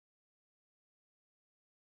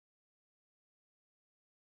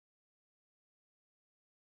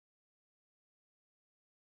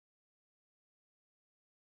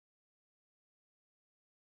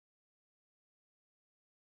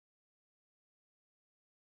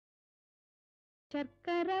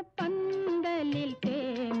ശർക്കര പന്തലിൽ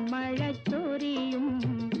മഴ ചൊരിയും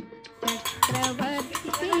ചക്രവർത്തി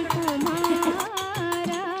കുമാര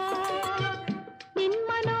നിൻ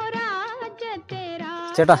മനോരാജ്യത്തെ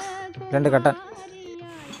ചേട്ടാ 2 കട്ടൻ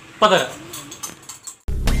പതര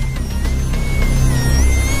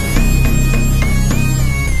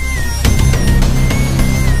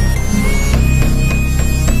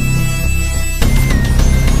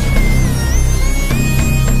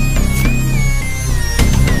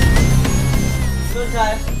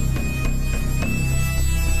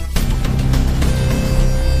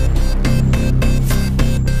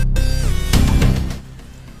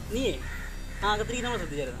നീ അകത്തേക്ക് നമ്മൾ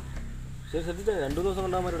ശ്രദ്ധിച്ചായിരുന്നു. ശരി ശ്രദ്ധിച്ചാൽ 2 ദിവസം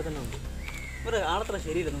കൊണ്ടാകുമ്പോൾ ഇവിടെ തന്നെ ഉണ്ട്. ഒരു ആളത്ര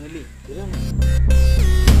ശരിയില്ലെന്നു ഇല്ലേ?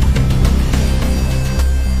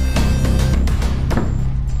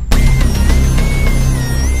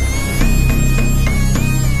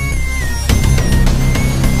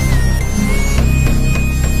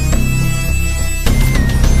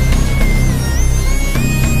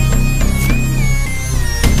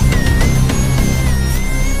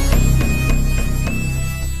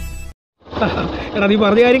 എടാ നീ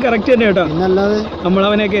പറഞ്ഞ കാര്യം കറക്റ്റ് തന്നെ കേട്ടോ. പിന്നല്ലാതെ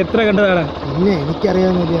നമ്മളവനെയൊക്കെ എത്ര കണ്ടതാണ്. പിന്നെ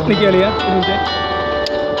എനിക്കറിയാവുന്നില്ല. എനിക്കറിയാ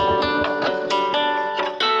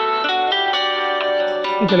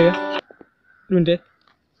ഒരു minute.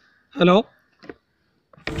 Hello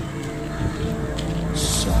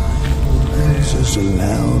Is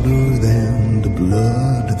louder than the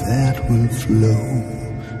blood that will flow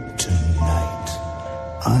tonight.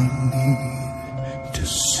 I need to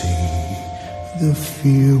see the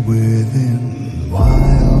fear within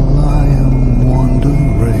while I am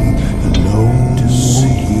wandering alone. To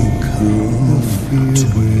see you come, the fear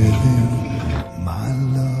within my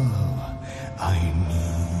love. I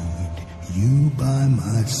need you by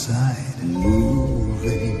my side,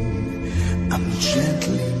 moving. I'm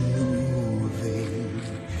gently moving,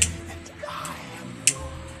 and I am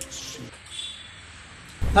watching.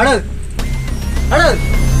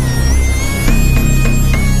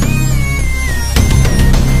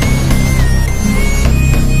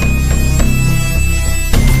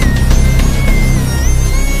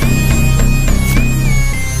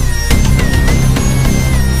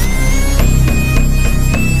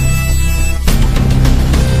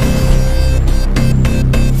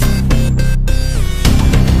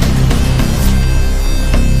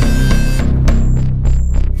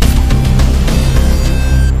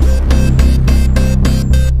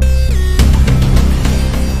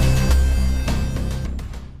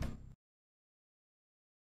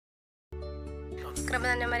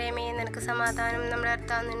 കൃപധന്യമറിയമേ, നിനക്ക് സമാധാനം. നമ്മുടെ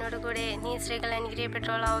കർത്താവ് നിന്നോട് കൂടെ. നീ സ്ത്രീകൾ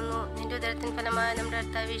അനുഗ്രഹിക്കപ്പെട്ടവളാവുന്നു. നിന്റെ ഉദരത്തിൻ ഫലമായി നമ്മുടെ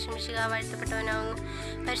കർത്താവ് യേശുമിശിഹാ വാഴ്ത്തപ്പെട്ടവനാവുന്നു.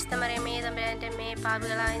 പരിശുദ്ധ മറിയമേ, തമ്പുരാന്റെ അമ്മേ,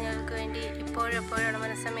 പാപികളായ ഞങ്ങൾക്ക് വേണ്ടി ഇപ്പോഴും എപ്പോഴും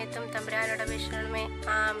മനസ്സമയത്തും തമ്പുരാനോട് അപേക്ഷിക്കണമേ.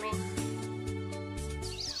 ആമേൻ.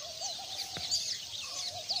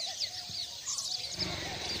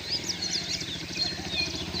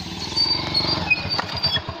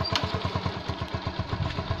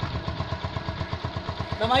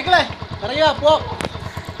 മൈക്കിളെ ഇറങ്ങിയാ പോ.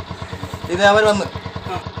 ഇത് അവർ വന്ന്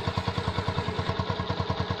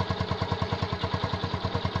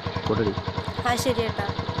ആ ശരി കേട്ടാ.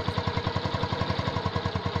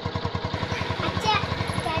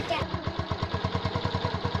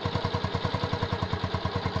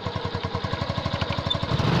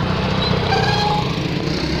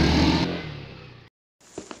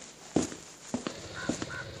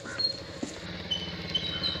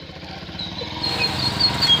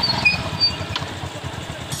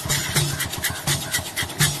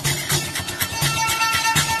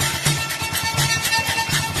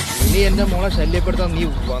 നീ എന്റെ മോളെ ശല്യപ്പെടുത്താൻ നീ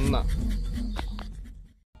വന്ന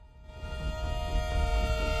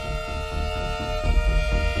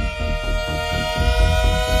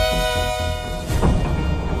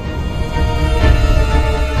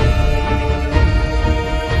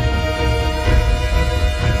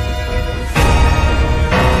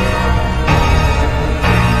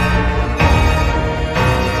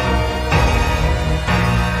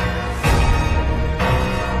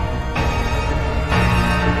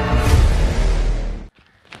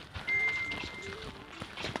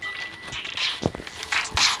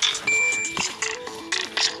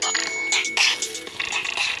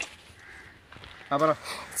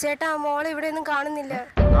ചേട്ടാ, മോളെ ഇവിടെ ഒന്നും കാണുന്നില്ല.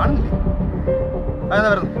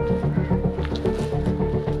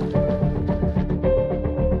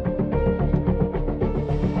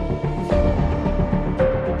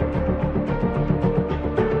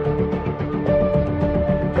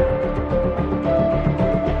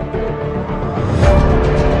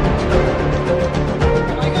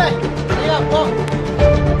 പോ.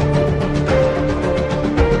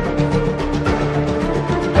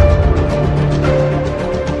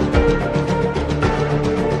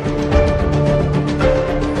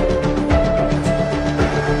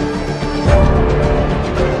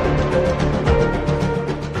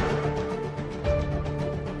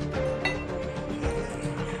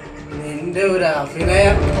 നിന്റെ ഒരു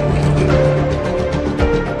അഭിനയം.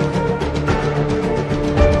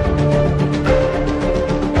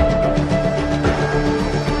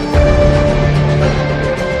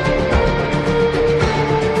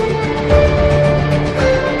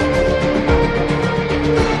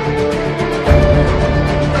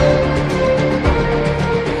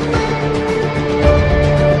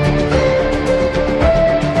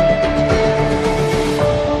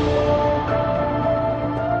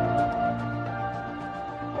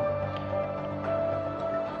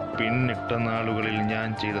 പിന്നിട്ട നാളുകളിൽ ഞാൻ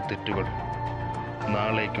ചെയ്ത തെറ്റുകൾ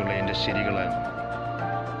നാളേക്കുള്ള എൻ്റെ ശരികളാണ്.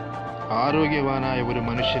 ആരോഗ്യവാനായ ഒരു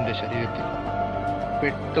മനുഷ്യന്റെ ശരീരത്തിൽ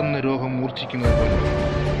പെട്ടെന്ന് രോഗം മൂർച്ഛിക്കുന്നത് പോലെ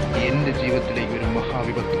എൻ്റെ ജീവിതത്തിലേക്ക് ഒരു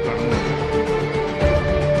മഹാവിപത്ത് കടന്നു.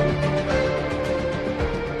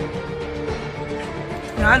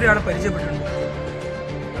 ഞാനൊരാളെ പരിചയപ്പെട്ടിട്ടുണ്ട്.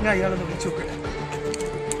 ഞാൻ അയാളൊന്ന് വിളിച്ചു നോക്കട്ടെ.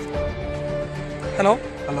 ഹലോ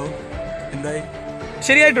ഹലോ, എന്തായി?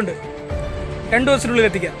 ശരിയായിട്ടുണ്ട്, 2 ദിവസത്തിനുള്ളിൽ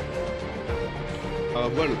എത്തിക്കാം.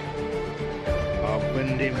 അവൾ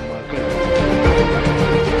അവന്റെ മകൾ.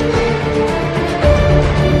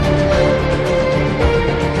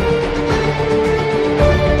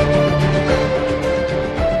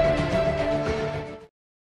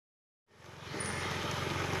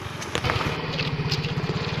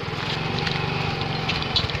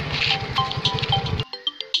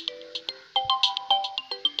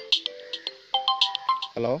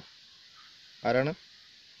 ഹലോ, ആരാണ്?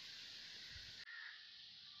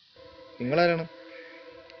 നിങ്ങളാരാണ്?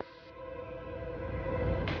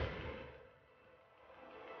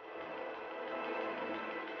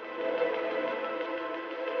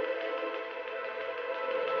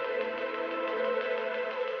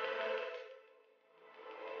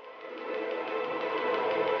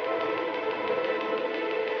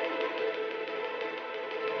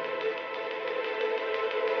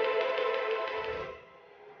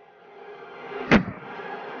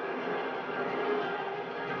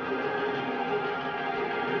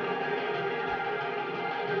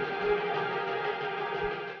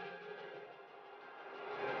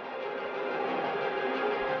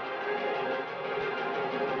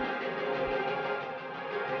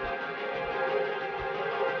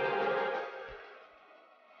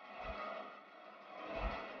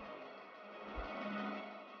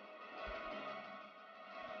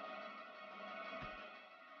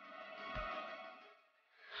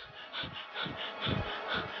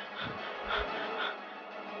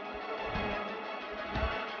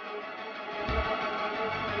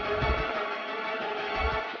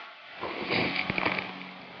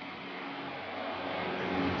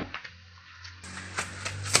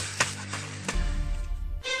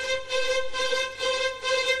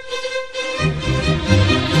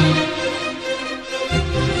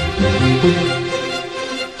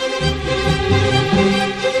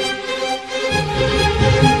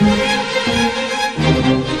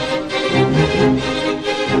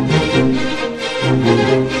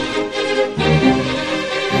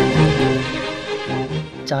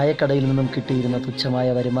 ചായക്കടയിൽ നിന്നും കിട്ടിയിരുന്ന തുച്ഛമായ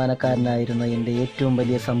വരുമാനക്കാരനായിരുന്ന എൻ്റെ ഏറ്റവും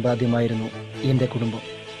വലിയ സമ്പാദ്യമായിരുന്നു എൻ്റെ കുടുംബം.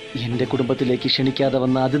 എൻ്റെ കുടുംബത്തിലേക്ക് ക്ഷണിക്കാതെ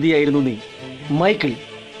വന്ന അതിഥിയായിരുന്നു നീ, മൈക്കിൾ.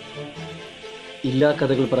 ഇല്ലാ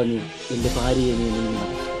കഥകൾ പറഞ്ഞ് എൻ്റെ ഭാര്യയെ നീ നിന്നു.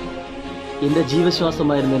 എൻ്റെ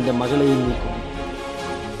ജീവശ്വാസമായിരുന്ന എൻ്റെ മകളെയും നീ കൊന്നു.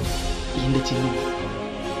 എൻ്റെ ചിഹ്നം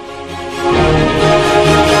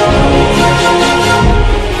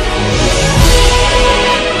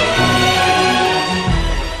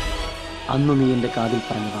അന്ന് നീ എൻ്റെ കാതിൽ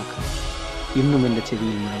പറഞ്ഞ വാക്ക് ഇന്നും എൻ്റെ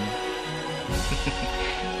ചെവിയിൽ മുഴങ്ങും.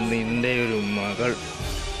 നിന്റെ ഒരു മകൾ.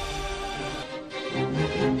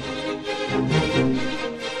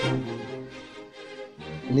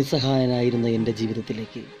 നിസ്സഹായനായിരുന്ന എൻ്റെ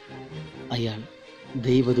ജീവിതത്തിലേക്ക് അയാൾ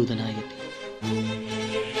ദൈവദൂതനായെത്തി.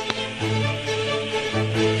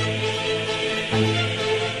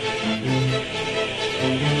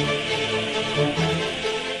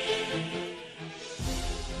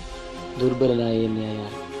 ദുർബലനായ എന്നെ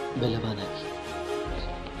അയാൾ ബലവാനാക്കി.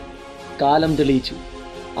 കാലം തെളിയിച്ചു.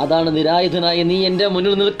 അതാണ് നിരായുധനായ നീ എൻ്റെ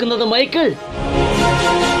മുന്നിൽ നിൽക്കുന്നത്, മൈക്കിൾ.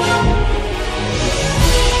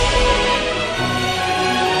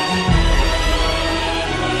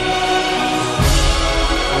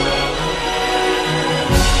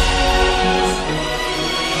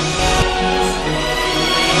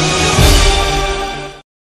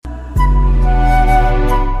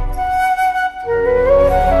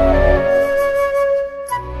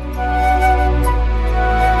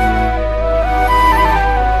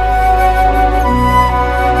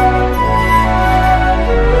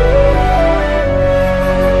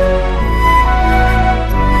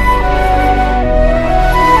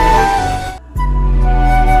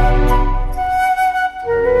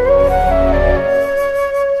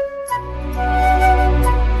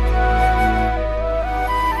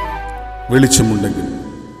 വെളിച്ചമുണ്ടെങ്കിൽ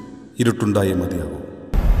ഇരുട്ടുണ്ടായേ മതിയാകൂ.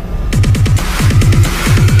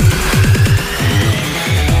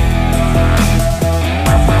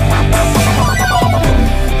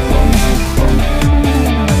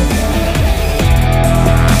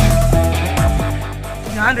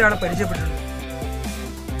 ഞാനൊരാളെ പരിചയപ്പെട്ടിട്ടുണ്ട്.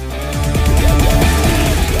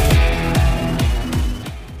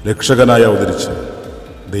 രക്ഷകനായി അവതരിച്ച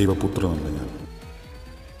ദൈവപുത്രനല്ല ഞാൻ.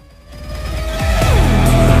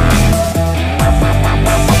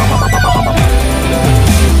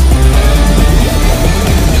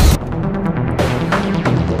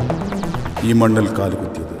 ഈ മണ്ണിൽ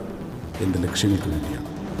കാലുകുത്തിയത് എൻ്റെ ലക്ഷ്യങ്ങൾക്ക് വേണ്ടിയാണ്.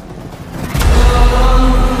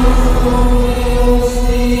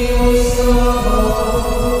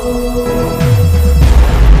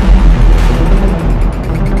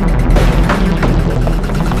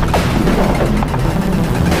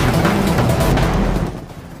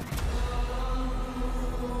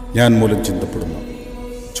 ഞാൻ മൂലം ചിന്തപ്പെടുന്ന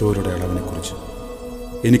ചോരയുടെ അളവിനെക്കുറിച്ച്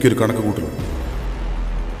എനിക്കൊരു കണക്കുകൂട്ടലുണ്ട്.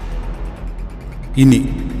 ഇനി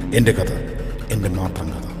എൻ്റെ കഥ എൻ്റെ മാത്രം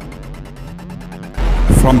കഥ.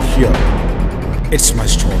 From here, it's my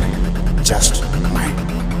story, just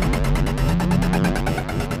mine.